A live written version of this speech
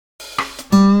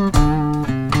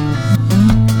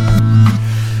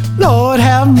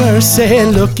mercy,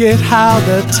 look at how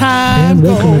the time And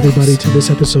welcome goes. everybody to this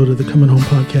episode of the Coming Home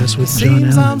Podcast with John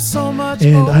Seems I'm Allen. so much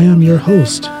And I am your older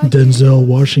host, than I Denzel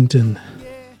Washington.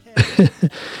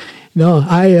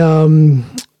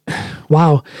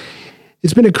 Wow.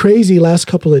 It's been a crazy last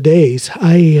couple of days.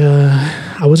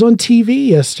 I was on TV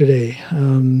yesterday.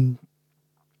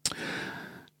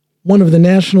 One of the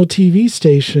national TV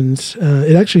stations,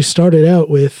 it actually started out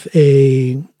with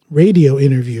a radio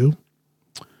interview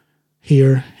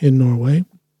here in Norway.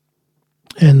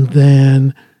 And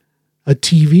then a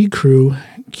TV crew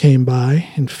came by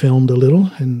and filmed a little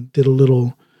and did a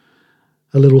little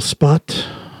spot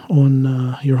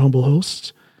on your humble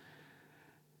hosts.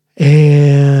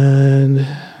 And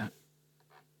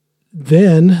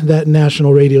then that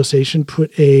national radio station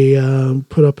put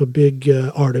up a big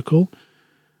article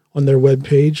on their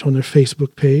webpage, on their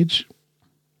Facebook page.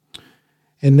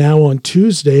 And now on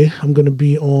Tuesday, I'm going to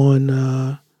be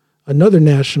on another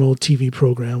national TV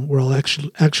program where I'll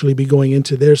actually be going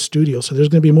into their studio. So there's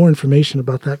going to be more information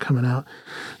about that coming out.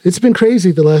 It's been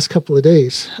crazy the last couple of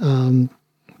days.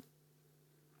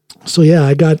 So yeah,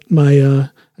 I got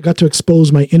to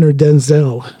expose my inner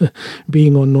Denzel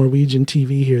being on Norwegian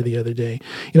TV here the other day.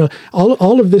 You know,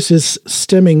 all of this is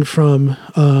stemming from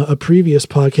a previous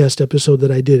podcast episode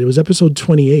that I did. It was episode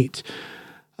 28.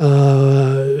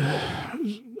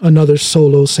 Another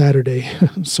solo Saturday,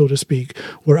 so to speak,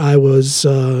 where I was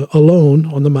alone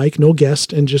on the mic, no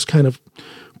guest, and just kind of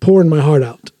pouring my heart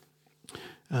out,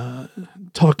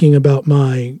 talking about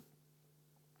my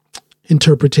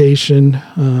interpretation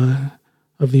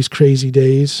of these crazy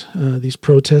days, these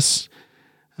protests,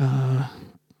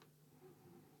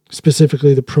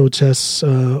 specifically the protests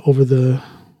over the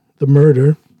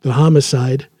murder, the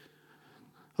homicide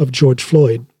of George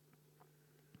Floyd.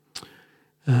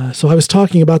 So I was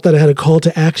talking about that. I had a call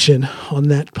to action on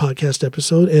that podcast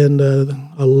episode, and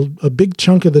a big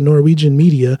chunk of the Norwegian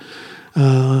media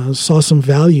saw some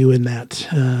value in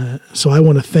that. So I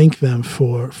want to thank them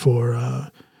for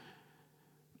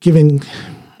giving.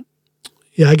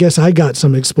 Yeah, I guess I got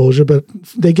some exposure, but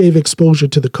they gave exposure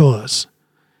to the cause,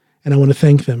 and I want to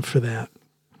thank them for that.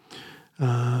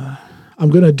 I'm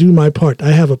going to do my part.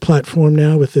 I have a platform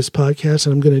now with this podcast,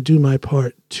 and I'm going to do my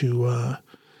part to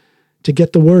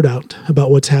get the word out about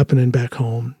what's happening back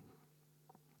home.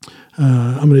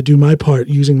 I'm going to do my part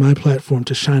using my platform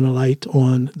to shine a light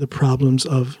on the problems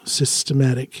of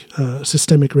systemic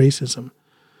racism.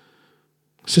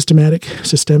 Systemic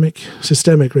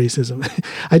racism.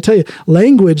 I tell you,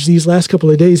 language these last couple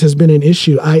of days has been an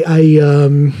issue. I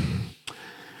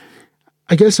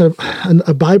guess a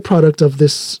byproduct of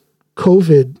this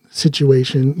COVID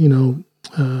situation, you know,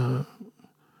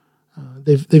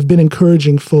 they've been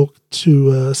encouraging folk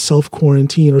to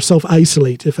self-quarantine or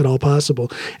self-isolate if at all possible.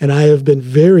 And I have been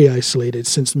very isolated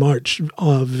since March,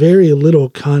 very little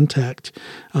contact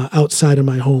outside of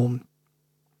my home.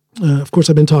 Of course,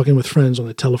 I've been talking with friends on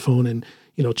the telephone and,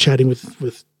 you know, chatting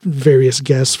with various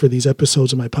guests for these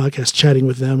episodes of my podcast, chatting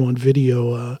with them on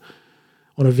video,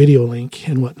 on a video link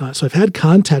and whatnot. So I've had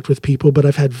contact with people, but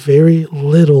I've had very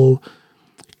little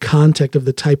contact of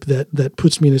the type that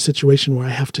puts me in a situation where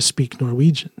I have to speak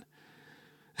Norwegian.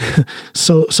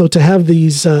 So to have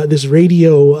this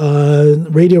radio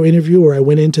interview where I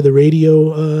went into the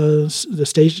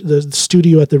the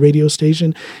studio at the radio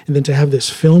station, and then to have this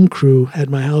film crew at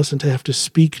my house and to have to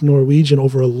speak Norwegian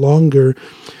over a longer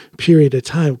period of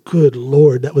time, good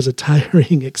Lord, that was a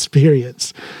tiring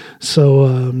experience.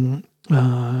 So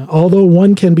although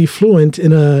one can be fluent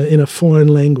in a foreign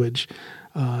language,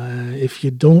 if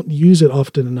you don't use it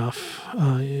often enough,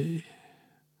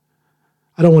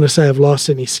 I don't want to say I've lost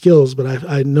any skills, but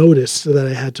I noticed that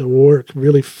I had to work,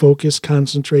 really focus,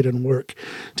 concentrate, and work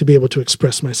to be able to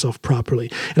express myself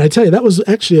properly. And I tell you, that was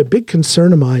actually a big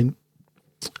concern of mine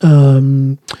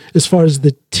as far as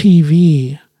the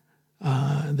TV,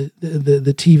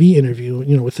 the TV interview,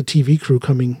 you know, with the TV crew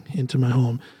coming into my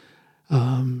home.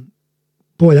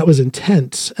 Boy, that was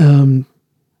intense.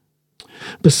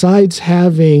 Besides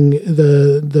having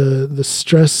the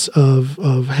stress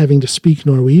of having to speak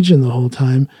Norwegian the whole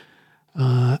time,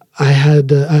 I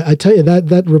tell you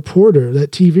that reporter, that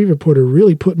TV reporter,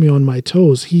 really put me on my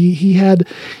toes. He had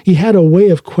a way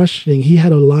of questioning. He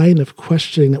had a line of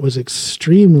questioning that was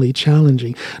extremely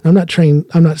challenging. I'm not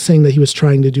saying that he was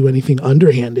trying to do anything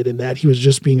underhanded in that. He was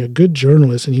just being a good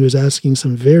journalist, and he was asking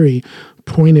some very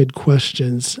pointed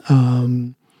questions.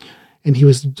 And he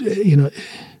was, you know.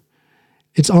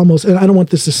 It's almost, and I don't want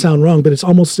this to sound wrong, but it's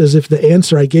almost as if the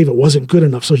answer I gave it wasn't good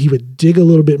enough. So he would dig a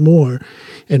little bit more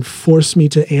and force me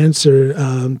to answer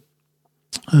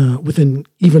with an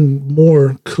even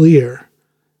more clear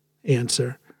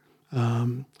answer.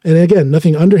 And again,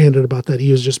 nothing underhanded about that.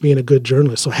 He was just being a good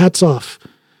journalist. So hats off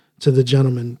to the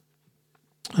gentleman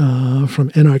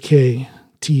from NRK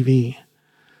TV.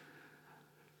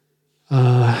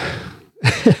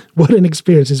 What an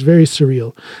experience. It's very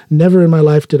surreal. Never in my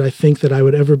life did I think that I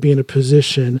would ever be in a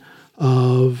position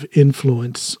of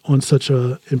influence on such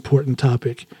an important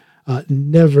topic.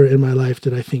 Never in my life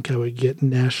did I think I would get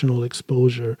national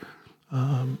exposure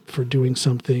for doing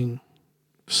something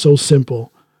so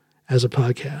simple as a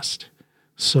podcast.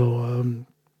 So,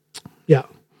 yeah.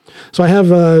 So I have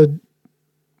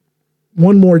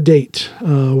one more date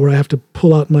where I have to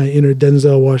pull out my inner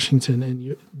Denzel Washington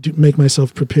and make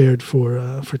myself prepared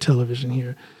for television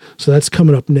here. So that's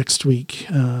coming up next week,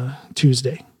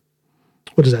 Tuesday.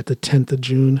 What is that, the 10th of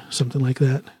June, something like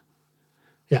that?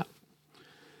 Yeah.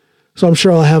 So I'm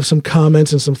sure I'll have some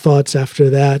comments and some thoughts after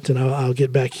that, and I'll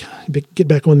get back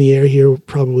on the air here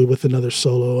probably with another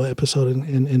solo episode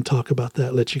and talk about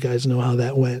that, let you guys know how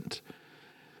that went.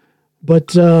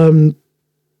 But,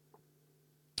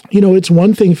 it's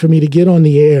one thing for me to get on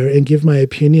the air and give my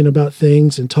opinion about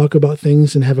things and talk about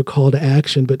things and have a call to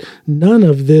action, but none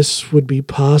of this would be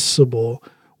possible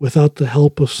without the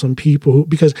help of some people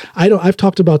because I've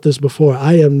talked about this before.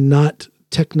 I am not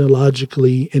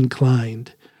technologically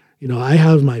inclined. I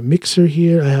have my mixer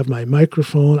here. I have my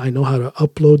microphone. I know how to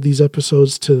upload these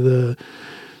episodes to the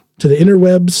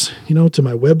interwebs, to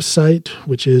my website,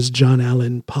 which is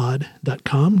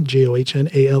johnallenpod.com,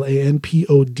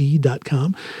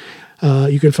 JOHNALANPOD.com.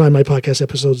 You can find my podcast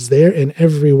episodes there and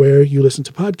everywhere you listen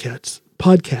to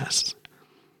podcasts.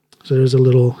 So there's a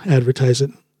little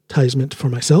advertisement for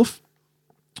myself.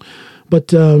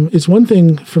 But it's one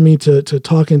thing for me to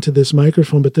talk into this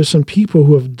microphone, but there's some people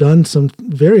who have done some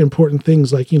very important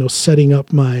things like, setting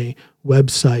up my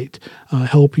website,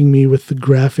 helping me with the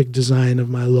graphic design of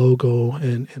my logo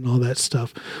and all that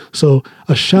stuff. So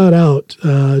a shout out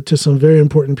to some very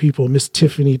important people. Miss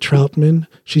Tiffany Troutman.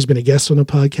 She's been a guest on a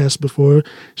podcast before.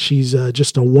 She's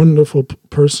just a wonderful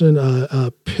person,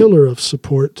 a pillar of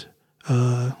support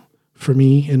for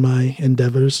me in my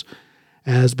endeavors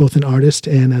as both an artist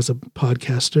and as a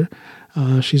podcaster.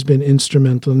 She's been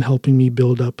instrumental in helping me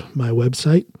build up my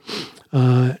website.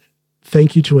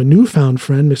 Thank you to a newfound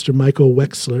friend, Mr. Michael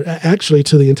Wexler, actually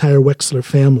to the entire Wexler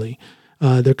family.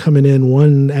 They're coming in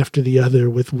one after the other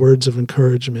with words of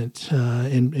encouragement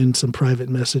and some private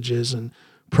messages and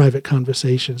private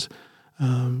conversations.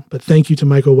 But thank you to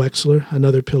Michael Wexler,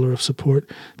 another pillar of support.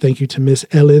 Thank you to Miss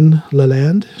Ellen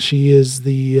Lalande. She is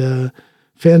the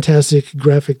fantastic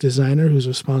graphic designer who's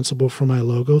responsible for my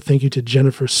logo. Thank you to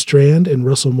Jennifer Strand and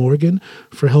Russell Morgan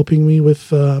for helping me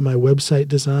with my website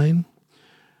design.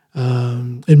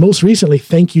 And most recently,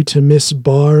 thank you to Miss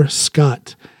Barr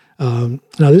Scott. Now,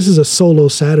 this is a solo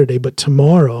Saturday, but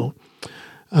tomorrow,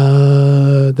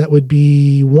 that would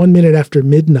be 1 minute after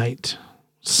midnight,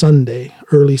 Sunday,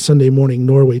 early Sunday morning,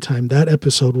 Norway time. That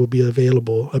episode will be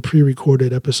available, a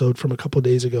pre-recorded episode from a couple of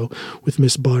days ago with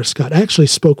Miss Barr Scott. I actually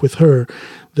spoke with her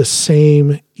the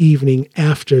same evening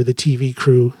after the TV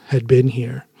crew had been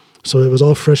here. So it was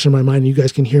all fresh in my mind. You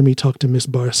guys can hear me talk to Miss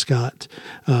Barr Scott.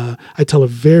 I tell a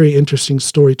very interesting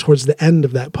story towards the end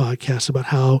of that podcast about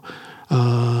how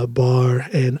Barr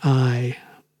and I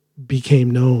became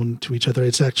known to each other.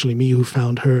 It's actually me who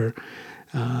found her.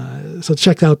 So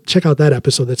check out that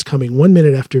episode that's coming 1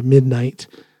 minute after midnight,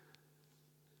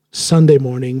 Sunday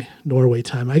morning, Norway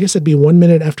time. I guess it'd be 1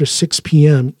 minute after 6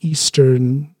 p.m.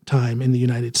 Eastern time in the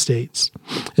United States.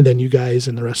 And then you guys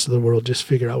and the rest of the world just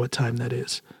figure out what time that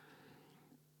is,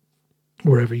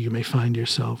 wherever you may find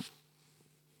yourself.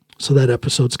 So that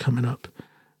episode's coming up.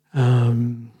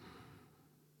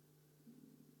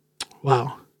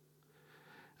 Wow.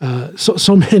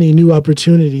 So many new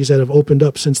opportunities that have opened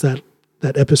up since that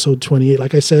episode 28.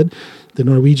 Like I said, the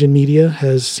Norwegian media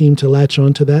has seemed to latch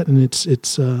onto that, and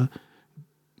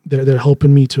they're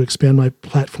helping me to expand my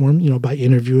platform, by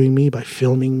interviewing me, by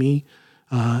filming me,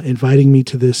 inviting me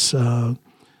to this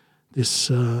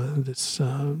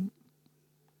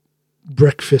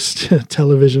breakfast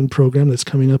television program that's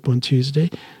coming up on Tuesday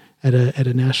at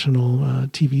a national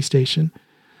TV station.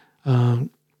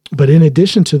 But in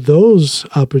addition to those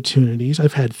opportunities,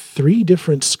 I've had 3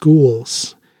 different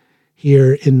schools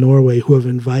here in Norway who have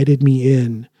invited me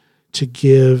in to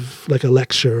give like a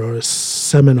lecture or a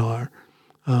seminar.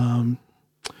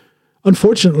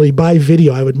 Unfortunately, by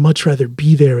video, I would much rather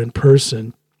be there in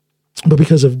person. But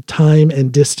because of time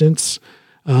and distance,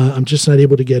 I'm just not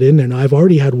able to get in there. Now, I've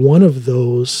already had one of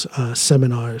those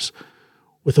seminars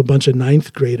with a bunch of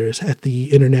 9th graders at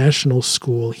the international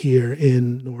school here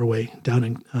in Norway, down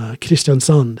in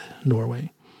Kristiansand,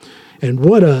 Norway. And it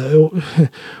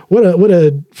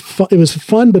was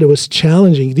fun, but it was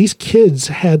challenging. These kids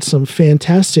had some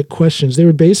fantastic questions. They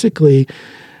were basically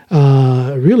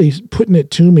really putting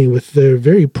it to me with their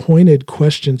very pointed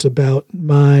questions about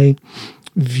my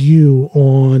view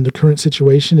on the current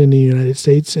situation in the United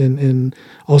States and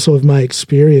also of my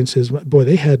experiences. Boy,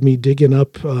 they had me digging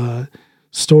up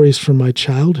stories from my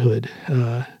childhood.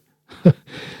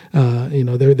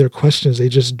 Their questions, they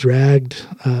just dragged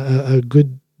a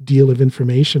good deal of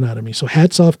information out of me. So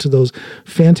hats off to those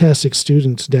fantastic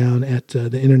students down at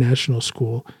the international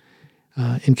school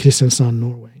in Kristiansand,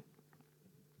 Norway.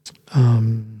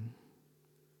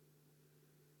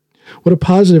 What a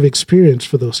positive experience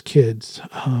for those kids.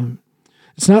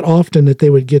 It's not often that they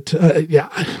would get to,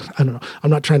 I don't know. I'm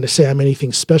not trying to say I'm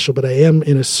anything special, but I am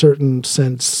in a certain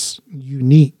sense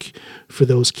unique for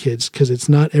those kids because it's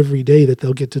not every day that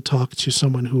they'll get to talk to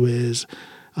someone who is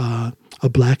a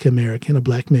Black American, a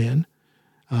Black man,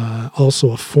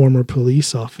 also a former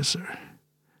police officer.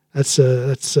 That's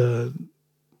a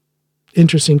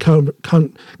interesting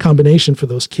combination for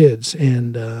those kids.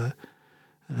 And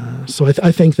so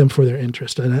I thank them for their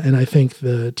interest, and I thank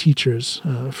the teachers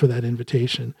for that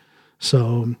invitation.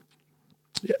 So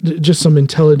just some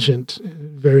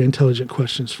very intelligent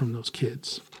questions from those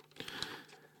kids.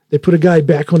 They put a guy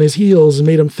back on his heels and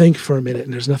made him think for a minute,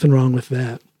 and there's nothing wrong with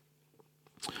that.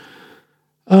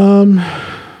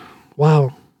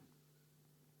 Wow.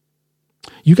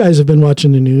 You guys have been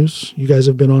watching the news. You guys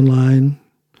have been online.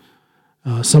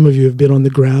 Some of you have been on the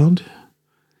ground.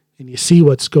 And you see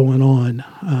what's going on.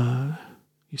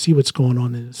 You see what's going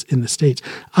on in the States.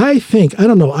 I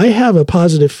have a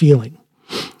positive feeling.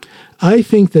 I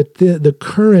think that the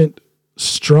current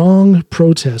strong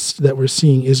protest that we're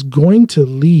seeing is going to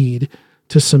lead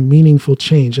to some meaningful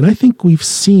change. And I think we've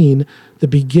seen the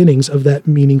beginnings of that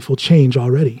meaningful change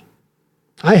already.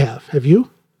 I have. Have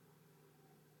you?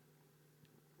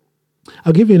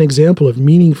 I'll give you an example of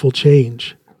meaningful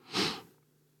change.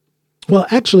 Well,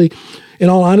 actually, in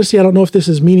all honesty, I don't know if this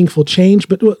is meaningful change,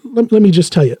 but let me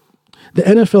just tell you. The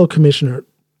NFL commissioner,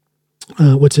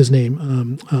 what's his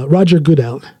name? Roger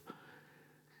Goodell,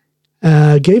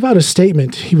 gave out a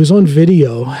statement. He was on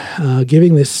video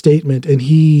giving this statement, and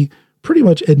he pretty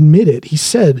much admitted, he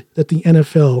said that the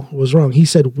NFL was wrong. He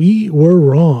said, we were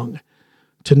wrong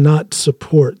to not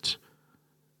support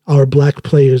our Black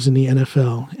players in the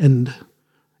NFL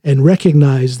and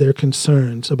recognize their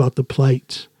concerns about the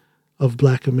plight of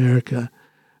Black America.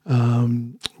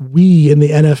 We in the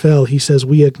NFL, he says,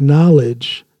 we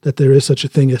acknowledge that there is such a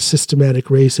thing as systematic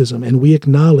racism, and we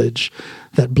acknowledge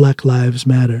that Black lives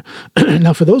matter.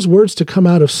 Now, for those words to come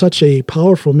out of such a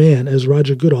powerful man as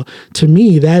Roger Goodell, to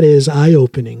me, that is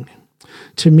eye-opening.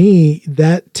 To me,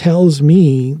 that tells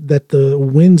me that the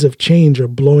winds of change are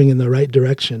blowing in the right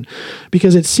direction.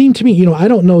 Because it seemed to me, I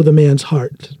don't know the man's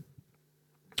heart.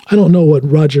 I don't know what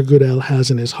Roger Goodell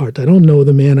has in his heart. I don't know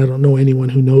the man. I don't know anyone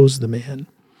who knows the man.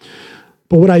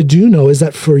 But what I do know is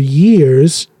that for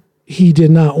years, he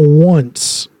did not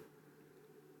once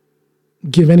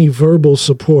give any verbal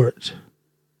support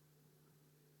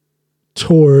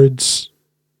towards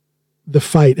the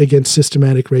fight against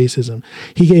systematic racism.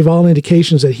 He gave all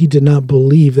indications that he did not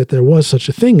believe that there was such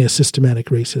a thing as systematic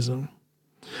racism.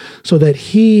 So that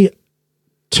he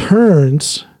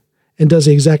turns and does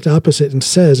the exact opposite and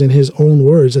says in his own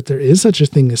words that there is such a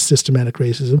thing as systematic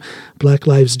racism. Black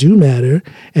lives do matter,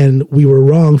 and we were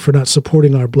wrong for not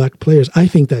supporting our Black players. I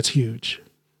think that's huge.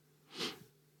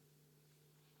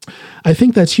 I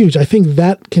think that's huge. I think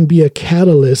that can be a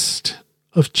catalyst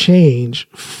of change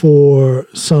for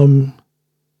some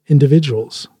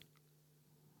individuals.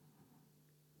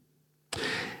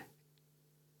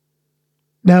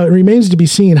 Now, it remains to be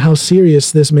seen how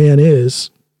serious this man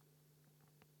is,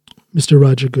 Mr.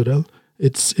 Roger Goodell.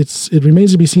 It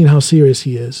remains to be seen how serious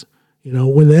he is.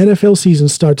 When the NFL season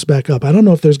starts back up, I don't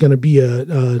know if there's going to be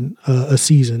a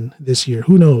season this year.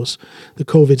 Who knows? The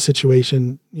COVID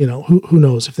situation, who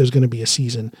knows if there's going to be a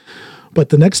season. But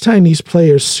the next time these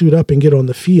players suit up and get on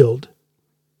the field,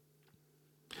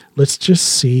 let's just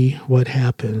see what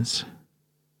happens.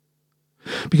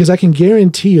 Because I can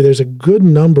guarantee you there's a good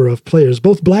number of players,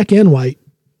 both Black and white,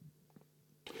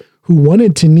 who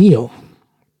wanted to kneel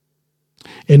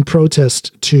in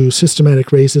protest to systematic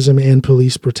racism and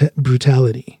police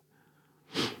brutality.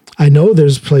 I know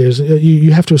there's players,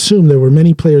 you have to assume there were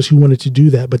many players who wanted to do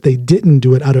that, but they didn't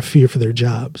do it out of fear for their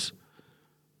jobs.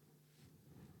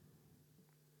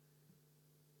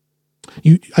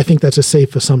 I think that's a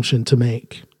safe assumption to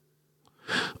make.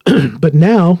 But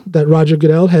now that Roger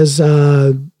Goodell has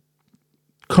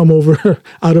come over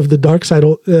out of the dark side,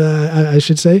 I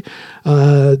should say,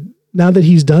 now that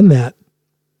he's done that,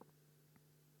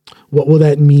 what will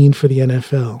that mean for the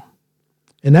NFL?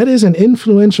 And that is an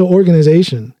influential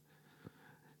organization.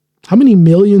 How many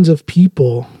millions of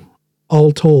people,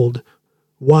 all told,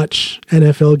 watch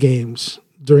NFL games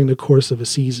during the course of a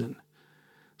season?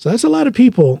 So that's a lot of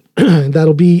people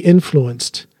that'll be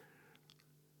influenced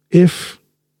if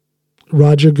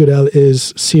Roger Goodell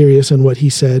is serious in what he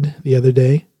said the other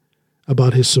day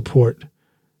about his support.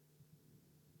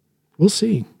 We'll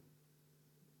see.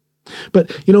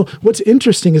 But, what's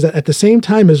interesting is that at the same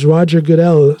time as Roger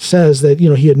Goodell says that,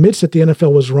 he admits that the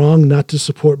NFL was wrong not to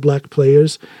support black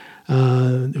players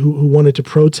who wanted to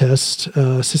protest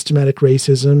systematic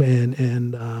racism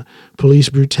and police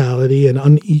brutality and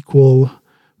unequal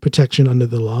protection under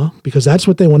the law, because that's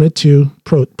what they wanted to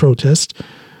protest.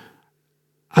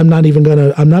 I'm not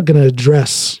gonna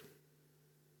address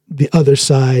the other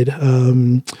side,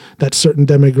 that certain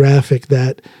demographic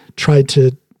that tried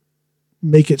to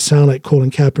make it sound like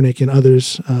Colin Kaepernick and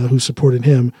others who supported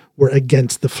him were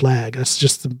against the flag. That's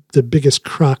just the biggest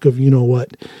crock of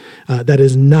what. That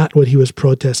is not what he was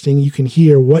protesting. You can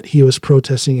hear what he was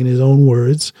protesting in his own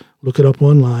words. Look it up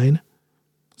online.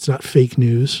 It's not fake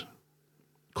news.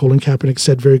 Colin Kaepernick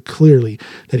said very clearly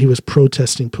that he was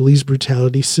protesting police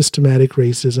brutality, systematic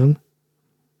racism,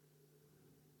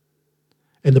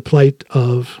 and the plight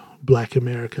of Black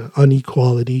America,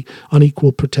 unequality,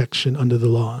 unequal protection under the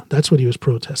law. That's what he was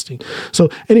protesting. So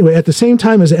anyway, at the same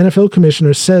time as the NFL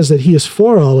commissioner says that he is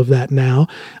for all of that now,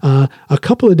 a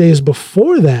couple of days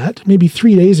before that, maybe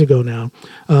 3 days ago now,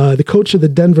 the coach of the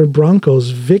Denver Broncos,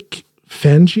 Vic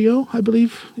Fangio, I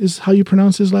believe is how you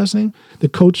pronounce his last name, the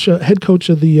coach, head coach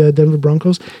of the Denver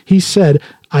Broncos, he said,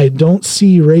 "I don't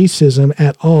see racism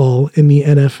at all in the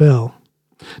NFL."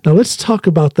 Now let's talk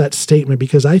about that statement,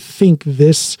 because I think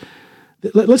let's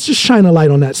just shine a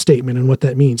light on that statement and what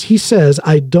that means. He says,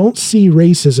 "I don't see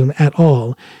racism at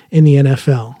all in the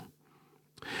NFL."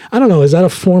 I don't know, is that a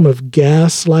form of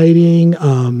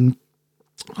gaslighting?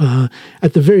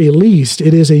 At the very least,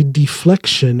 it is a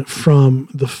deflection from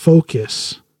the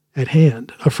focus at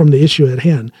hand, or from the issue at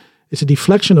hand. It's a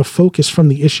deflection of focus from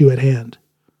the issue at hand.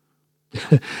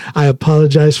 I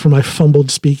apologize for my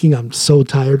fumbled speaking. I'm so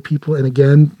tired, people. And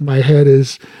again, my head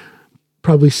is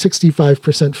probably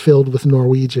 65% filled with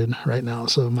Norwegian right now,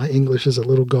 so my English is a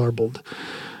little garbled.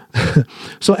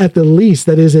 So at the least,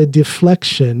 that is a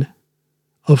deflection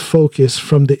of focus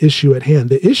from the issue at hand.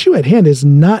 The issue at hand is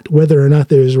not whether or not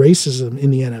there is racism in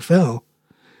the NFL.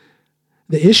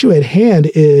 The issue at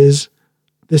hand is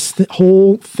this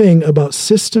whole thing about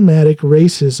systematic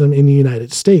racism in the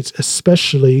United States,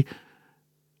 especially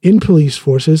in police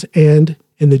forces and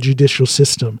in the judicial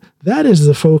system. That is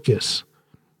the focus.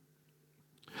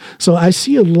 So I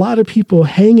see a lot of people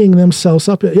hanging themselves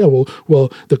up.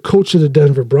 Well, the coach of the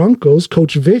Denver Broncos,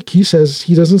 Coach Vic, he says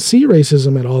he doesn't see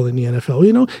racism at all in the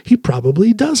NFL. He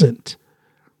probably doesn't.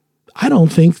 I'm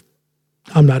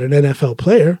not an NFL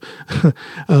player,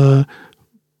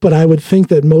 but I would think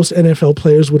that most NFL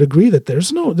players would agree that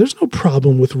there's no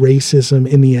problem with racism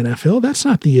in the NFL. That's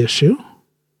not the issue.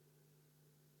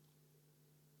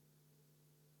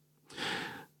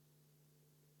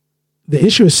 The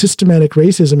issue is systematic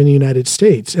racism in the United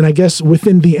States. And I guess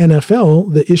within the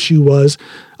NFL, the issue was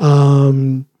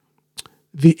the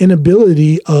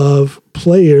inability of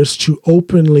players to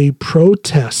openly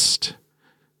protest,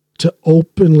 to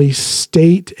openly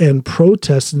state and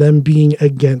protest them being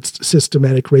against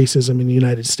systematic racism in the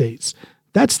United States.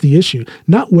 That's the issue,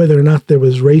 not whether or not there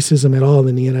was racism at all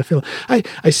in the NFL.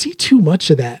 I see too much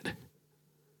of that.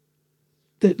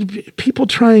 That people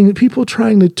trying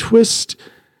to twist.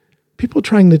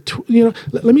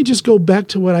 Let me just go back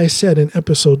to what I said in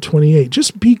episode 28.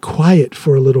 Just be quiet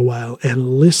for a little while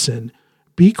and listen.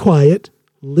 Be quiet,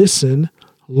 listen,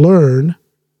 learn,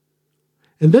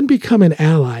 and then become an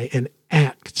ally and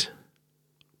act.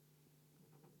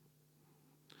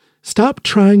 Stop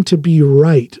trying to be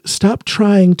right. Stop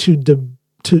trying to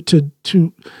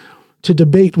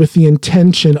debate with the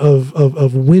intention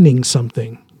of winning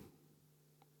something.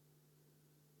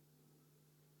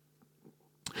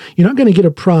 You're not going to get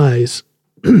a prize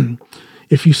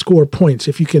if you score points,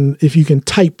 if you can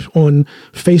type on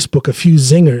Facebook a few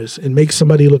zingers and make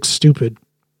somebody look stupid.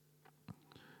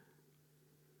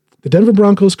 The Denver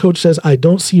Broncos coach says, "I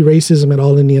don't see racism at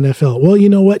all in the NFL." Well, you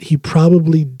know what? He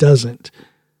probably doesn't,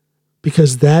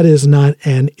 because that is not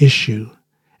an issue.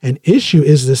 An issue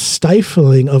is the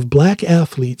stifling of black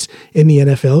athletes in the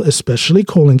NFL, especially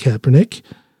Colin Kaepernick.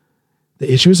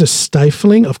 The issue is a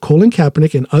stifling of Colin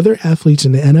Kaepernick and other athletes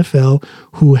in the NFL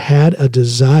who had a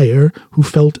desire, who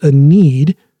felt a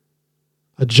need,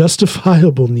 a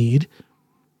justifiable need,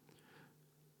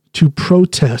 to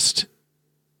protest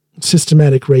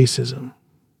systematic racism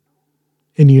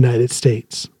in the United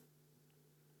States,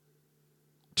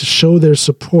 to show their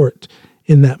support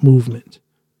in that movement.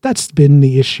 That's been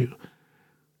the issue.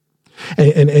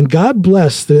 And God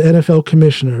bless the NFL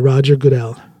commissioner, Roger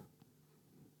Goodell.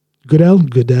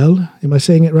 Goodell? Am I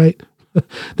saying it right?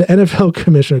 The NFL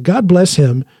commissioner, God bless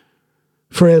him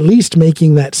for at least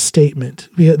making that statement.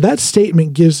 That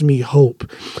statement gives me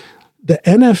hope. The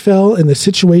NFL and the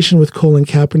situation with Colin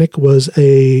Kaepernick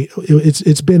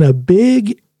it's been a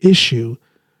big issue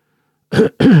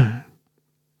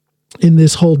in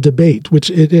this whole debate, which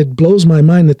it blows my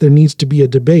mind that there needs to be a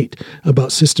debate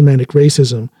about systematic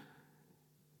racism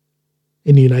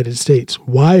in the United States.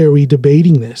 Why are we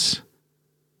debating this?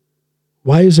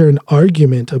 Why is there an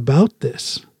argument about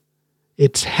this?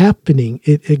 It's happening.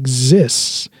 It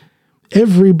exists.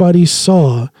 Everybody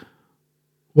saw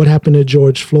what happened to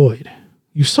George Floyd.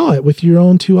 You saw it with your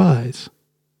own two eyes.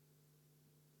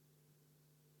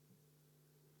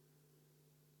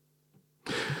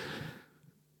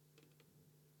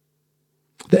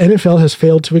 The NFL has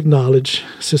failed to acknowledge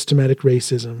systematic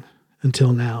racism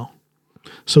until now.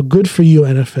 So good for you,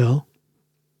 NFL.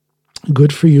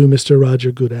 Good for you, Mr.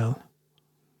 Roger Goodell.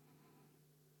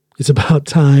 It's about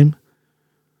time.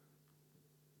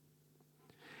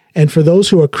 And for those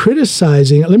who are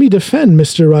criticizing, let me defend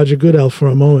Mr. Roger Goodell for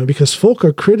a moment, because folk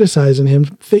are criticizing him,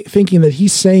 thinking that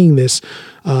he's saying this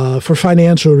for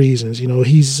financial reasons. You know,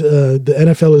 the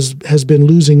NFL has been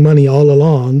losing money all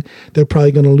along. They're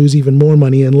probably going to lose even more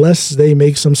money unless they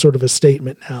make some sort of a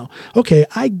statement now. Okay,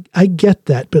 I get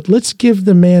that, but let's give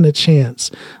the man a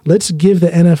chance. Let's give the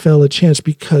NFL a chance,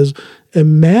 because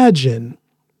imagine,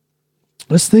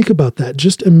 let's think about that.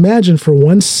 Just imagine for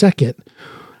 1 second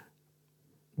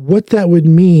what that would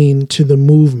mean to the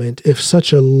movement if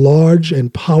such a large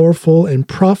and powerful and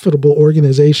profitable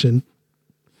organization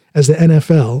as the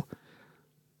NFL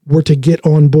were to get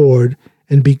on board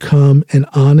and become an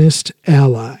honest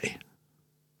ally.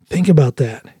 Think about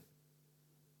that.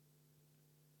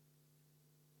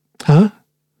 Huh?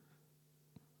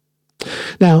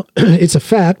 Now, it's a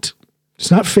fact.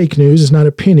 It's not fake news. It's not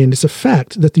opinion. It's a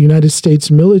fact that the United States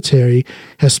military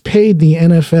has paid the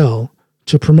NFL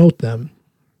to promote them.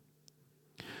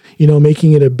 You know,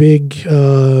 making it a big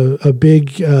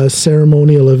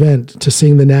ceremonial event to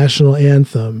sing the national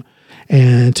anthem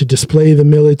and to display the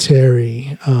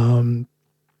military, to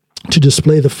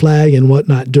display the flag and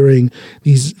whatnot during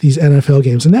these NFL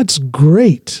games. And that's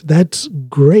great. That's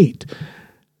great.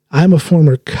 I'm a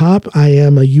former cop. I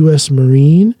am a U.S.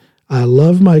 Marine. I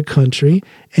love my country,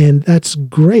 and that's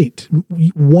great.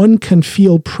 One can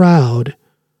feel proud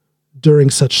during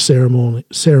such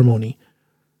ceremony.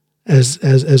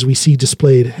 As we see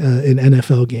displayed in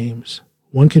NFL games.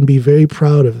 One can be very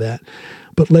proud of that.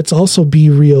 But let's also be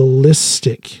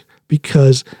realistic,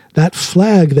 because that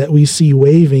flag that we see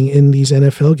waving in these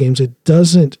NFL games,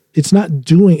 it's not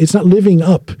living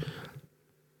up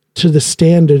to the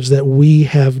standards that we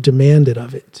have demanded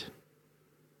of it.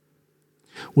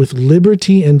 With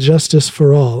liberty and justice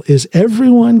for all, is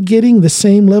everyone getting the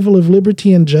same level of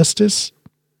liberty and justice?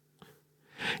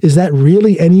 Is that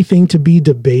really anything to be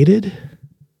debated?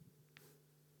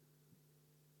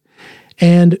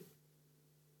 And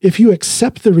if you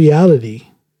accept the reality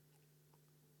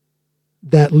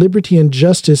that liberty and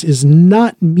justice is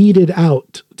not meted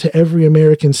out to every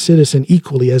American citizen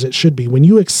equally as it should be, when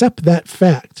you accept that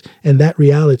fact and that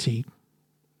reality,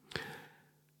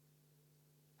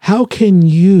 how can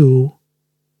you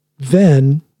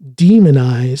then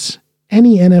demonize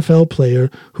any NFL player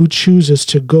who chooses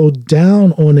to go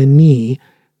down on a knee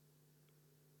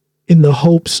in the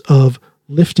hopes of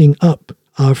lifting up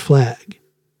our flag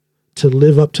to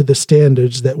live up to the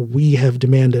standards that we have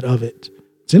demanded of it?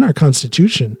 It's in our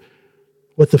Constitution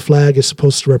what the flag is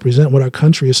supposed to represent, what our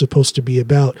country is supposed to be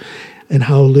about, and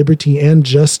how liberty and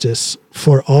justice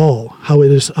for all, how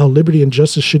liberty and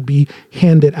justice should be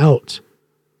handed out.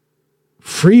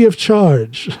 Free of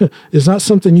charge is not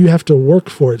something you have to work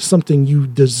for. It's something you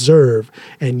deserve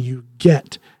and you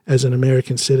get as an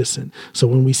American citizen. So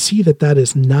when we see that that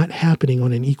is not happening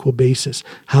on an equal basis,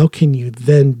 how can you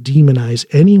then demonize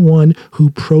anyone who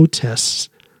protests?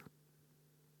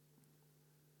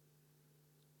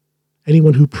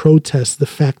 Anyone who protests the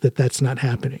fact that that's not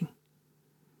happening?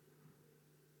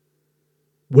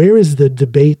 Where is the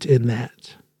debate in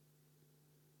that?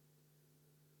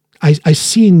 I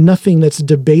see nothing that's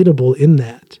debatable in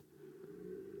that.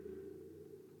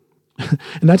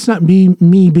 And that's not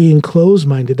me being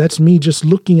closed-minded. That's me just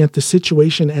looking at the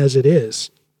situation as it is.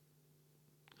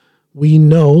 We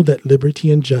know that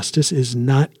liberty and justice is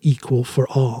not equal for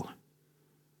all.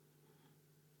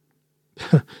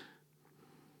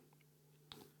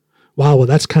 Wow, well,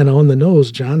 that's kind of on the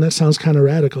nose, John. That sounds kind of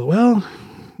radical. Well,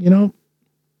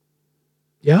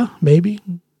 yeah, maybe.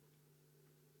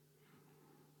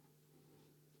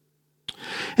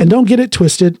 And don't get it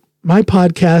twisted. My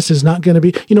podcast is not going to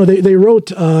be, they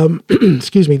wrote,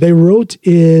 excuse me, they wrote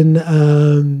in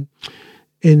the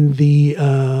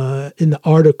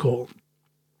article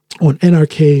on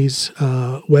NRK's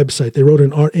website. They wrote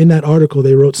in that article,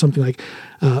 they wrote something like,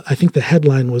 I think the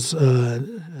headline was,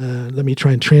 let me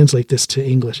try and translate this to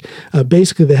English.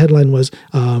 Basically, the headline was,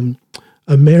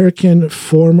 American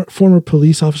former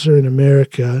police officer in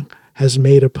America has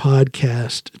made a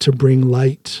podcast to bring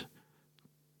light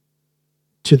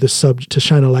to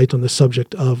shine a light on the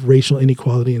subject of racial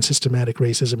inequality and systematic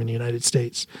racism in the United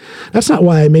States. That's not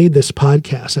why I made this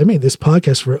podcast. I made this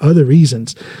podcast for other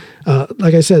reasons.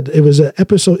 Like I said, it was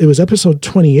episode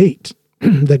 28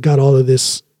 that got all of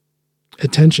this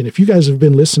attention. If you guys have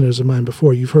been listeners of mine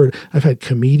before, you've heard I've had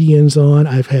comedians on.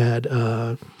 I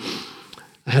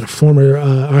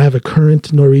have a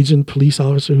current Norwegian police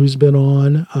officer who's been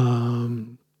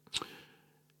on.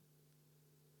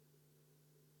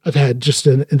 I've had just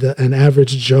an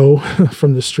average Joe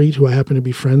from the street who I happen to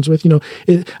be friends with.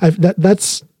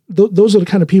 Those are the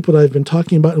kind of people that I've been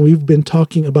talking about, and we've been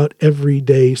talking about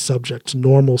everyday subjects,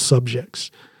 normal subjects.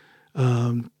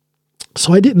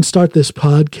 So I didn't start this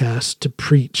podcast to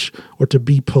preach or to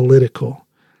be political.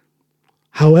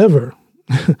 However,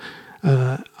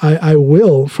 I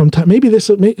will from time,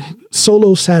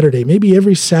 solo Saturday, maybe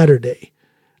every Saturday,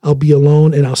 I'll be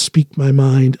alone and I'll speak my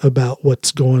mind about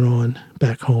what's going on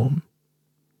back home.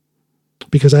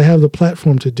 Because I have the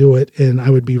platform to do it, and I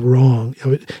would be wrong.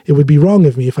 It would be wrong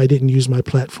of me if I didn't use my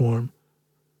platform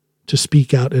to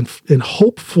speak out and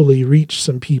hopefully reach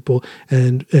some people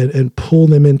and pull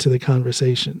them into the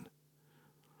conversation.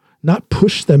 Not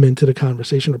push them into the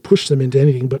conversation or push them into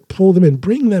anything, but pull them in,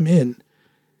 bring them in.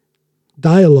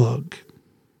 Dialogue.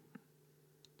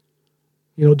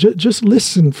 Just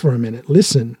listen for a minute.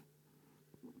 Listen.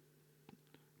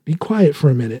 Be quiet for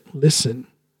a minute. Listen.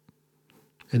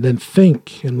 And then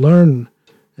think and learn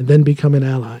and then become an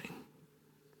ally.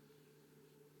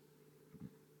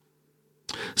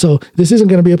 So this isn't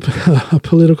going to be a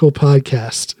political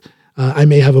podcast. I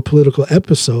may have a political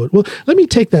episode. Well, let me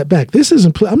take that back.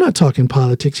 I'm not talking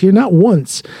politics here. Not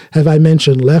once have I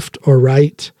mentioned left or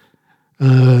right.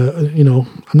 I'm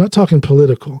not talking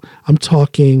political. I'm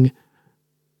talking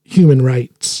human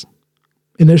rights.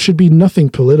 And there should be nothing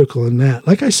political in that.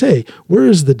 Like I say, where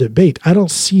is the debate? I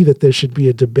don't see that there should be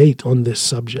a debate on this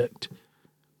subject.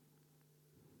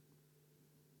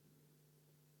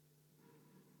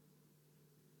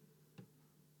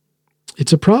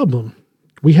 It's a problem.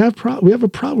 We have a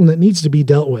problem that needs to be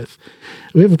dealt with.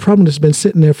 We have a problem that's been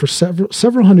sitting there for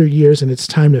several hundred years, and it's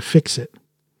time to fix it.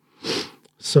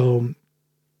 So,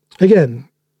 again,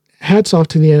 hats off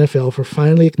to the NFL for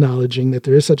finally acknowledging that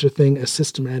there is such a thing as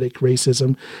systematic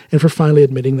racism, and for finally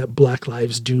admitting that Black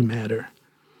lives do matter.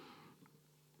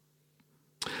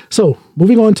 So,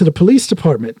 moving on to the police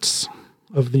departments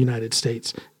of the United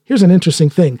States. Here's an interesting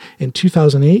thing. In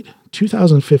 2008,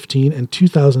 2015, and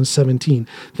 2017,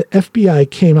 the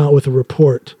FBI came out with a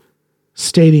report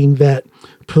stating that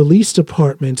police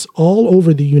departments all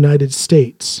over the United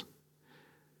States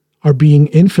are being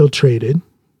infiltrated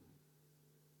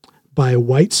by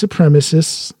white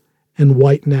supremacists and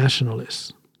white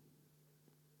nationalists.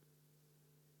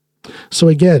 So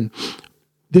again,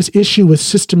 this issue with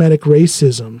systematic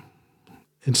racism,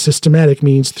 and systematic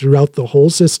means throughout the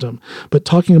whole system, but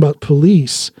talking about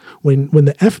police, when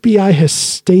the FBI has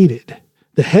stated,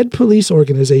 the head police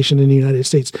organization in the United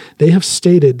States, they have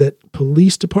stated that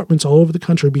police departments all over the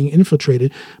country are being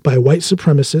infiltrated by white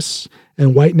supremacists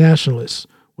and white nationalists.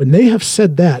 When they have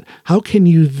said that, how can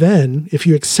you then, if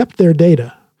you accept their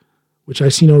data, which I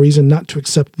see no reason not to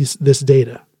accept this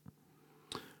data,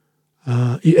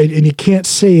 and you can't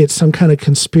say it's some kind of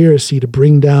conspiracy to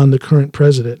bring down the current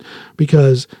president,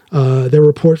 because their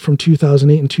report from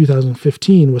 2008 and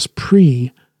 2015 was it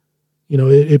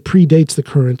predates the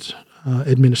current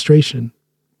administration.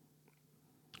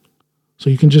 So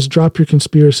you can just drop your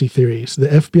conspiracy theories. The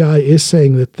FBI is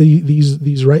saying that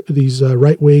these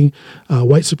right-wing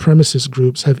white supremacist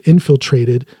groups have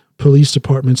infiltrated police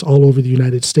departments all over the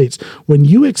United States. When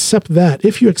you accept that,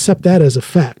 if you accept that as a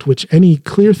fact, which any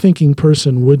clear-thinking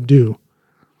person would do,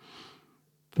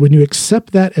 when you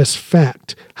accept that as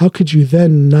fact, how could you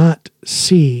then not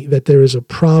see that there is a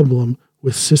problem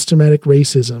with systematic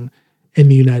racism in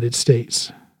the United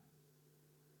States?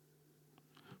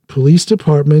 Police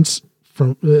departments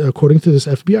from according to this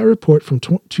FBI report from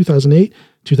 2008,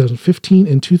 2015,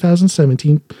 and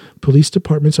 2017, police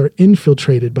departments are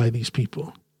infiltrated by these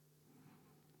people.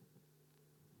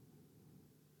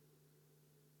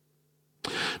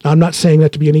 Now, I'm not saying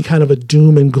that to be any kind of a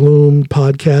doom and gloom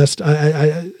podcast.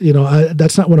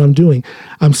 That's not what I'm doing.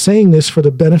 I'm saying this for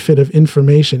the benefit of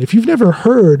information. If you've never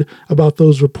heard about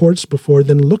those reports before,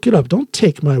 then look it up. Don't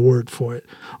take my word for it.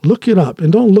 Look it up,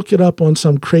 and don't look it up on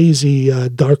some crazy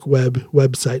dark web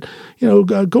website.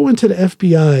 Go into the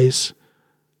FBI's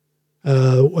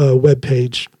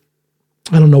webpage.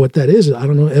 I don't know what that is. I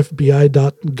don't know,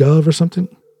 FBI.gov or something.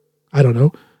 I don't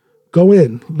know. Go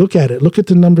in, look at it, look at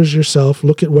the numbers yourself,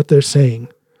 look at what they're saying.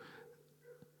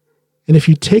 And if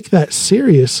you take that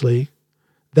seriously,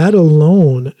 that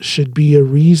alone should be a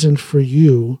reason for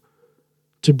you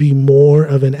to be more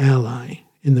of an ally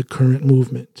in the current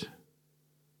movement.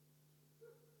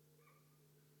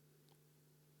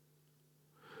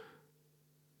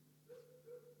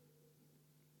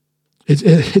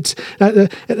 That's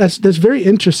very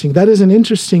interesting. That is an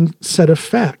interesting set of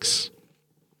facts.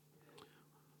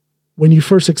 When you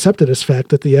first accept it as fact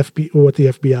that what the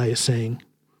FBI is saying,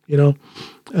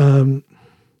 and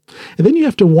then you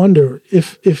have to wonder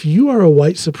if you are a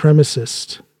white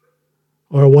supremacist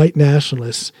or a white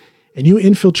nationalist and you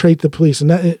infiltrate the police, and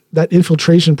that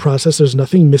infiltration process, there's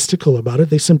nothing mystical about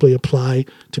it. They simply apply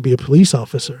to be a police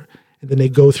officer, and then they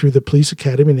go through the police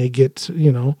academy and they get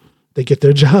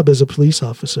their job as a police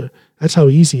officer. That's how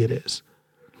easy it is.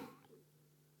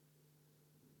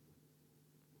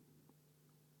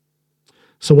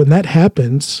 So when that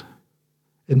happens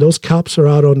and those cops are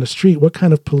out on the street, what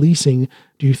kind of policing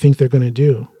do you think they're going to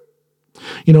do?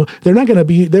 They're not going to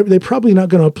be, they're probably not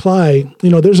going to apply.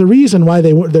 There's a reason why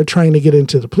they're trying to get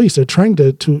into the police. They're trying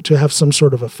to have some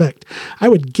sort of effect. I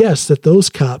would guess that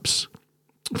those cops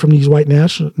from these white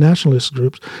nationalist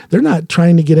groups, they're not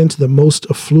trying to get into the most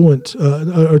affluent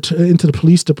into the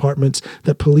police departments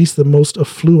that police the most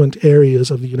affluent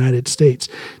areas of the United States.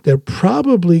 They're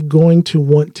probably going to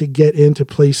want to get into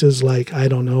places like, I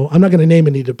don't know, I'm not going to name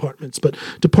any departments, but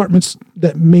departments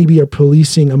that maybe are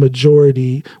policing a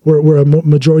majority, where a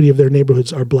majority of their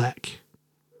neighborhoods are black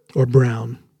or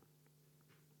brown.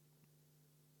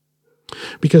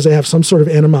 Because they have some sort of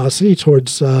animosity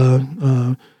towards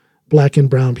black and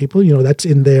brown people. That's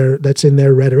in their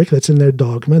rhetoric, that's in their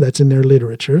dogma, that's in their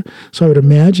literature. So I would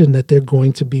imagine that they're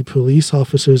going to be police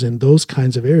officers in those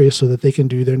kinds of areas so that they can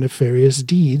do their nefarious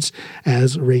deeds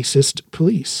as racist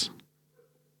police.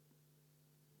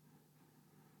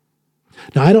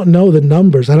 Now, I don't know the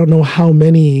numbers. I don't know how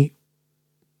many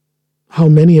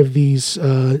of these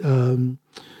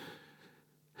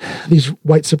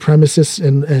white supremacists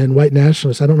and white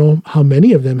nationalists, I don't know how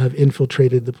many of them have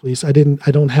infiltrated the police. I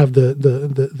don't have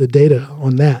the data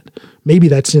on that. Maybe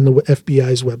that's in the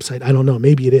FBI's website. I don't know.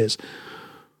 Maybe it is.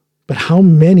 But how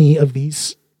many of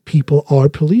these people are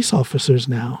police officers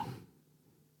now?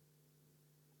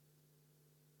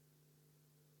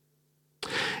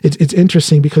 It's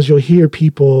interesting because you'll hear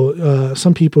people,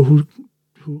 some people who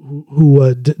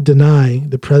deny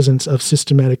the presence of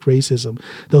systematic racism.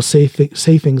 They'll say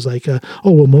things like,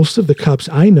 most of the cops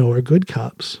I know are good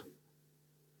cops.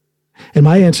 And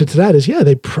my answer to that is, yeah,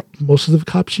 most of the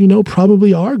cops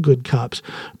probably are good cops,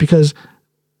 because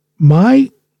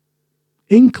my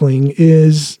inkling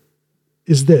is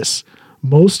this: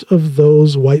 most of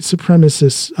those white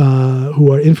supremacists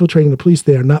who are infiltrating the police,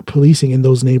 they are not policing in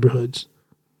those neighborhoods.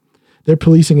 They're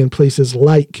policing in places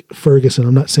like Ferguson.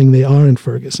 I'm not saying they are in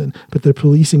Ferguson, but they're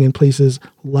policing in places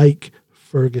like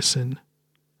Ferguson.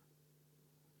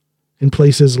 In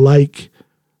places like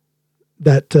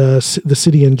that, the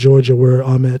city in Georgia where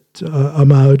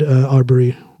Ahmaud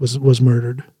Arbery was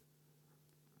murdered.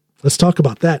 Let's talk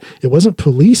about that. It wasn't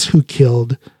police who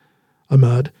killed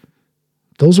Ahmaud.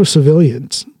 Those were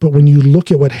civilians. But when you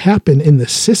look at what happened in the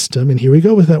system, and here we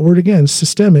go with that word again,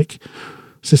 systemic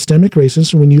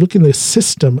racism. When you look in the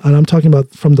system, and I'm talking about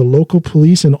from the local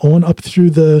police and on up through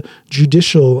the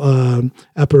judicial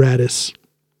apparatus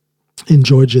in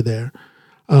Georgia there,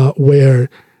 where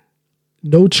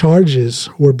no charges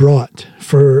were brought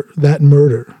for that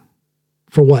murder.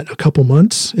 For what, a couple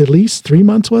months at least? 3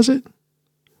 months, was it?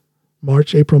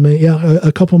 March, April, May. Yeah,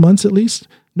 a couple months at least.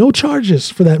 No charges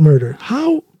for that murder.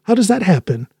 How does that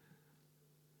happen?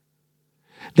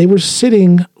 They were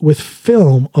sitting with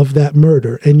film of that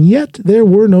murder, and yet there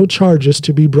were no charges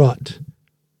to be brought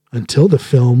until the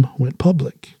film went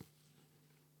public.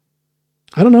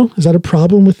 I don't know. Is that a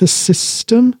problem with the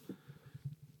system?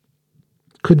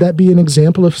 Could that be an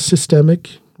example of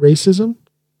systemic racism?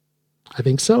 I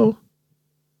think so.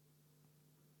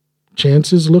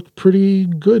 chances look pretty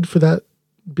good for that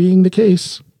being the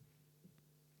case.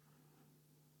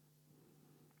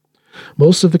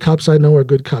 Most of the cops I know are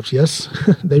good cops. Yes,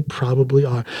 they probably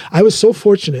are. I was so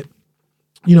fortunate.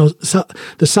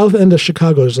 The south end of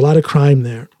Chicago, there's a lot of crime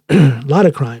there. A lot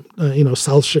of crime.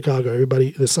 South Chicago,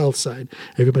 the south side,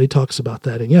 everybody talks about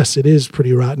that. And yes, it is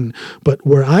pretty rotten. But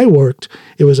where I worked,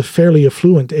 it was a fairly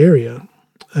affluent area.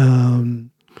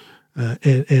 And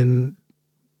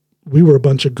we were a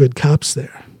bunch of good cops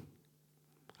there.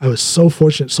 I was so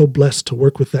fortunate, so blessed to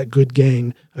work with that good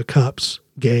gang of cops.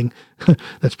 Gang,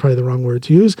 that's probably the wrong word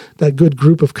to use. That good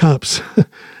group of cops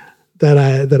that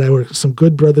I worked, some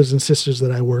good brothers and sisters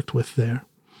that I worked with there.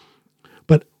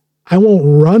 But I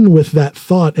won't run with that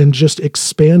thought and just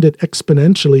expand it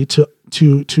exponentially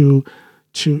to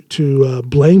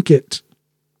blanket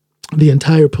the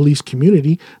entire police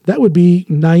community. That would be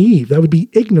naive. That would be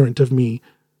ignorant of me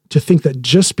to think that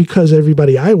just because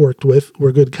everybody I worked with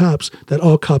were good cops, that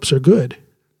all cops are good.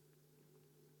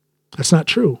 That's not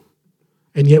true.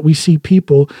 And yet we see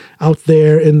people out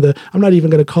there I'm not even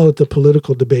going to call it the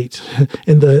political debate,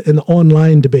 in the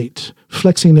online debate,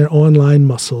 flexing their online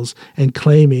muscles and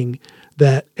claiming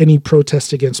that any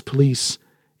protest against police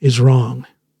is wrong,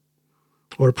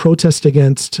 or protest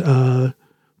against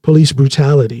police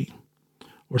brutality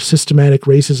or systematic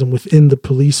racism within the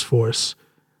police force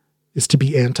is to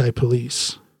be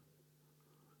anti-police.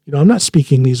 I'm not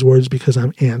speaking these words because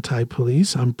I'm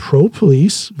anti-police. I'm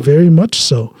pro-police, very much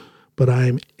so. But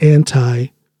I'm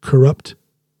anti-corrupt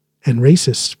and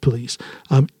racist police.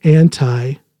 I'm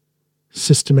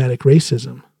anti-systematic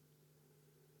racism.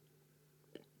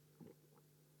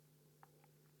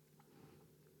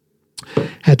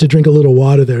 Had to drink a little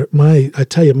water there. I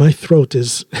tell you, my throat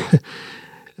is,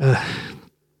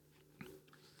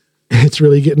 it's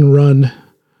really getting run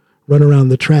around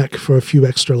the track for a few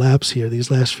extra laps here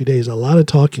these last few days. A lot of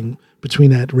talking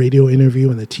between that radio interview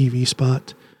and the TV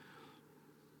spot.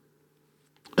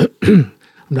 I'm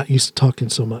not used to talking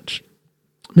so much.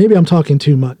 Maybe I'm talking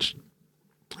too much.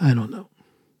 I don't know.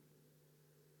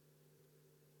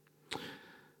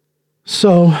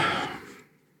 So,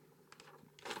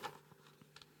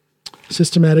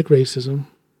 systematic racism.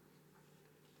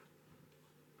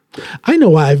 I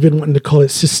know why I've been wanting to call it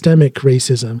systemic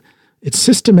racism. It's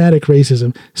systematic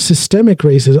racism. Systemic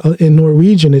racism. In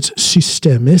Norwegian, it's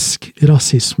systemisk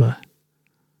rasisme.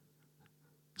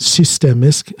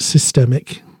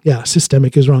 Systemic. Yeah,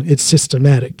 systemic is wrong. It's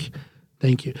systematic.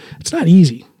 Thank you. It's not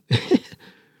easy.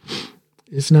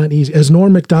 It's not easy. As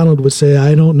Norm Macdonald would say,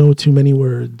 I don't know too many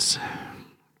words.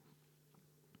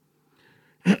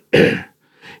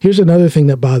 Here's another thing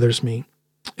that bothers me.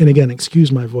 And again,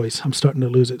 excuse my voice. I'm starting to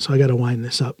lose it, so I got to wind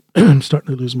this up. I'm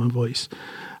starting to lose my voice.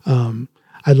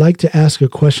 I'd like to ask a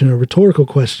rhetorical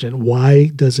question. Why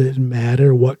does it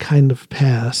matter what kind of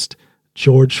past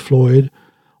George Floyd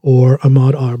or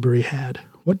Ahmaud Arbery had?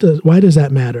 Why does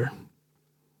that matter?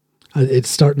 It's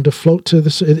starting to float to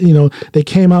this. They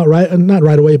came out not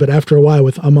right away, but after a while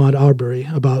with Ahmaud Arbery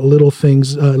about little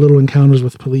things, little encounters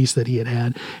with police that he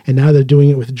had, and now they're doing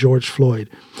it with George Floyd.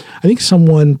 I think I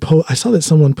saw that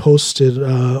someone posted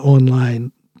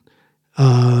online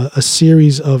a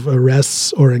series of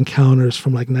arrests or encounters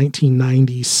from like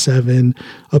 1997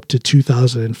 up to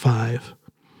 2005.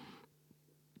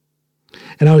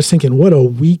 And I was thinking, what a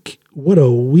weak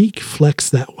flex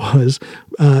that was.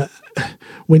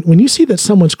 When you see that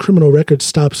someone's criminal record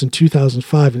stops in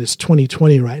 2005 and it's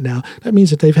 2020 right now, that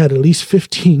means that they've had at least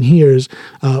 15 years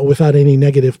without any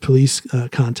negative police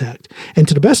contact. And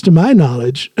to the best of my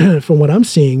knowledge, from what I'm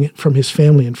seeing from his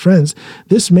family and friends,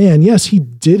 this man, yes, he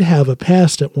did have a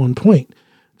past at one point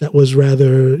that was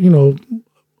rather,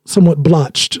 somewhat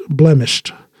blemished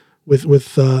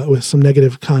with some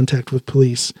negative contact with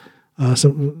police.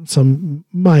 Some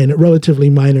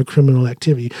relatively minor criminal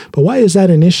activity. But why is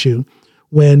that an issue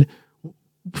when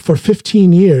for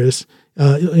 15 years,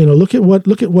 look at what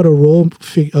a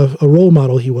role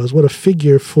model he was, what a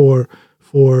figure for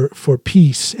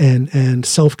peace and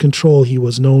self-control he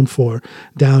was known for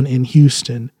down in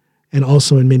Houston and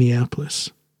also in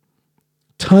Minneapolis.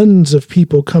 Tons of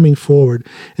people coming forward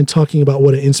and talking about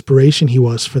what an inspiration he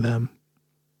was for them.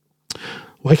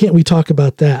 Why can't we talk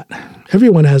about that?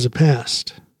 Everyone has a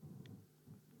past.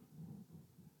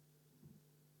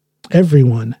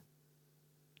 Everyone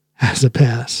has a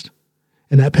past.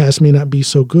 And that past may not be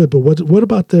so good, but what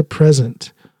about their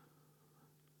present?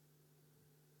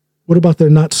 What about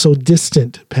their not so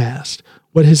distant past?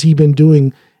 What has he been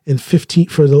doing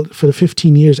for the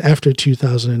 15 years after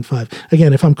 2005?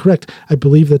 Again, if I'm correct, I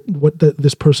believe that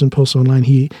this person posts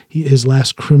online, his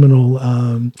last criminal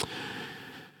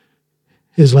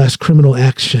his last criminal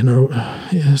action, or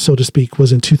so to speak,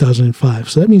 was in 2005.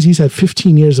 So that means he's had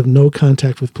 15 years of no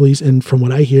contact with police, and from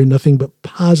what I hear, nothing but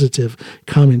positive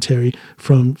commentary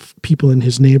from people in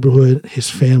his neighborhood, his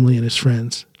family, and his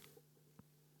friends.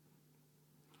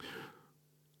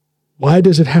 Why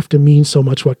does it have to mean so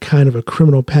much what kind of a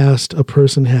criminal past a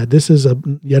person had? This is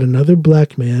yet another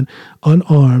black man,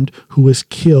 unarmed, who was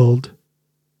killed,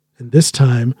 and this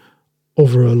time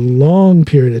over a long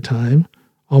period of time,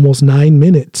 almost 9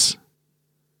 minutes,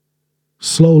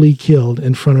 slowly killed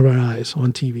in front of our eyes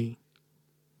on TV.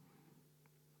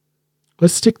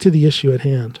 Let's stick to the issue at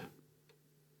hand.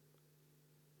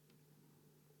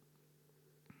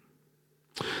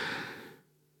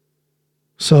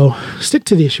 So stick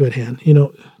to the issue at hand.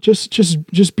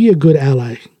 Just be a good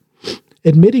ally.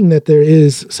 Admitting that there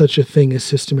is such a thing as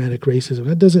systematic racism,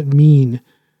 that doesn't mean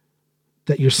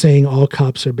that you're saying all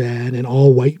cops are bad and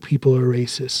all white people are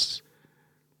racists.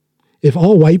 If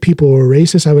all white people were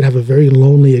racist, I would have a very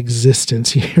lonely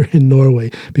existence here in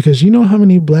Norway, because you know how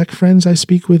many black friends I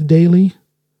speak with daily?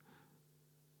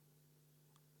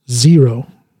 0.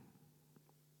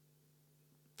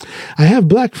 I have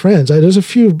black friends. There's a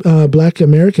few black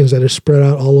Americans that are spread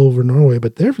out all over Norway,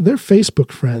 but they're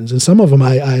Facebook friends, and some of them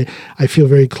I feel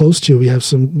very close to. We have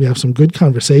some good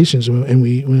conversations, and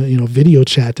we video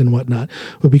chat and whatnot.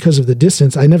 But because of the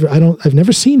distance, I've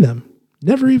never seen them,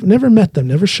 never met them,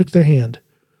 never shook their hand.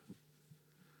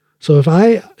 So if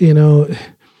I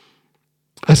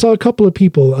saw a couple of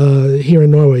people here in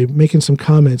Norway making some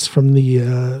comments from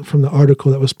the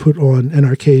article that was put on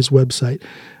NRK's website.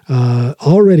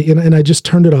 Already, and I just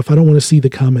turned it off. I don't want to see the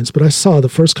comments, but I saw the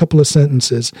first couple of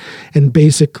sentences, and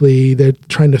basically they're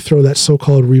trying to throw that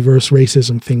so-called reverse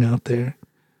racism thing out there,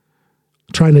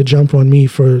 trying to jump on me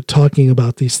for talking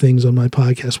about these things on my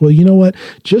podcast. Well, you know what?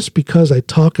 Just because I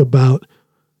talk about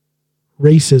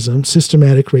racism,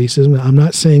 systematic racism, I'm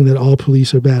not saying that all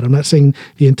police are bad. I'm not saying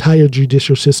the entire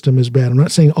judicial system is bad. I'm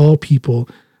not saying all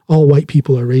white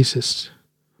people are racist.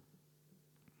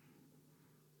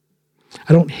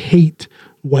 I don't hate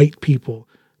white people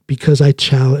because I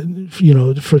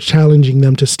for challenging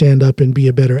them to stand up and be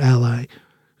a better ally.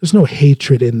 There's no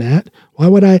hatred in that. Why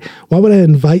would I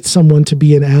invite someone to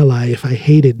be an ally if I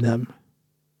hated them?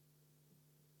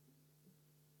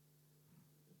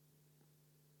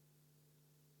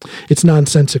 It's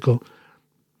nonsensical.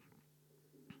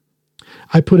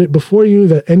 I put it before you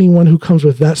that anyone who comes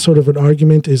with that sort of an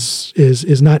argument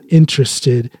is not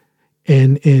interested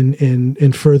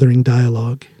in furthering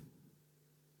dialogue.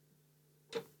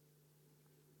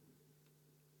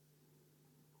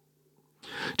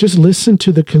 Just listen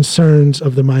to the concerns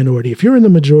of the minority. If you're in the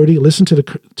majority, listen to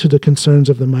the concerns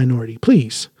of the minority,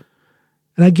 please.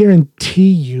 And I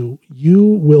guarantee you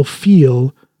will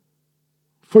feel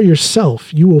for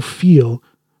yourself. You will feel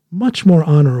much more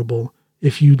honorable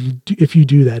if you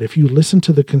do that. If you listen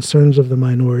to the concerns of the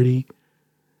minority.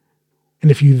 And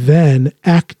if you then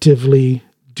actively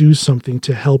do something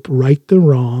to help right the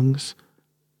wrongs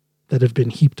that have been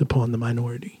heaped upon the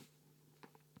minority,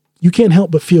 you can't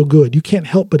help but feel good. You can't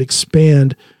help but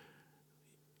expand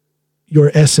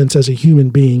your essence as a human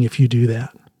being if you do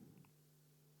that.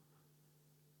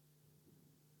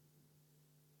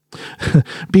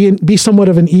 Be somewhat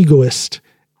of an egoist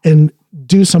and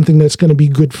do something that's going to be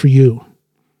good for you.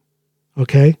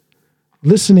 Okay?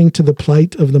 Listening to the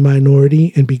plight of the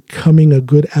minority and becoming a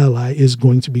good ally is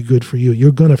going to be good for you.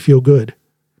 You're going to feel good.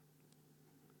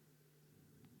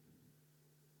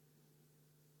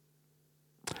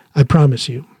 I promise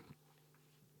you.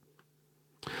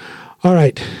 All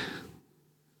right.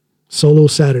 Solo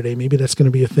Saturday. Maybe that's going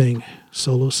to be a thing.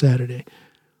 Solo Saturday.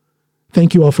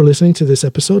 Thank you all for listening to this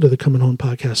episode of the Coming Home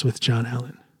Podcast with John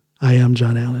Allen. I am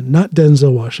John Allen, not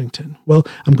Denzel Washington. Well,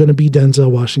 I'm going to be Denzel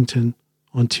Washington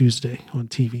on Tuesday on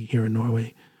TV here in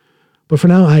Norway. But for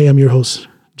now, I am your host,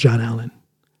 John Allen.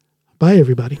 Bye,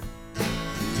 everybody.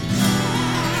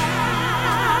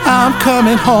 I'm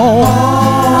coming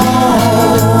home.